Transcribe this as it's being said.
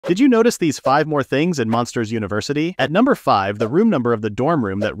Did you notice these 5 more things in Monsters University? At number 5, the room number of the dorm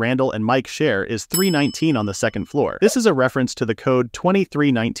room that Randall and Mike share is 319 on the 2nd floor. This is a reference to the code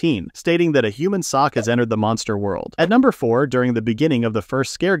 2319, stating that a human sock has entered the monster world. At number 4, during the beginning of the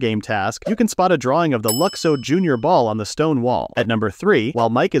first scare game task, you can spot a drawing of the Luxo Jr. ball on the stone wall. At number 3, while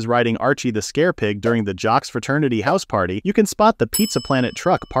Mike is riding Archie the Scare Pig during the Jocks Fraternity house party, you can spot the Pizza Planet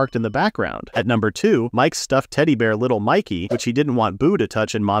truck parked in the background. At number 2, Mike's stuffed teddy bear Little Mikey, which he didn't want Boo to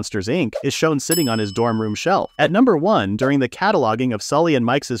touch in Monsters Inc., is shown sitting on his dorm room shelf. At number 1, during the cataloging of Sully and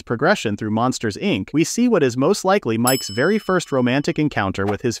Mike's progression through Monsters Inc., we see what is most likely Mike's very first romantic encounter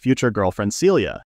with his future girlfriend Celia.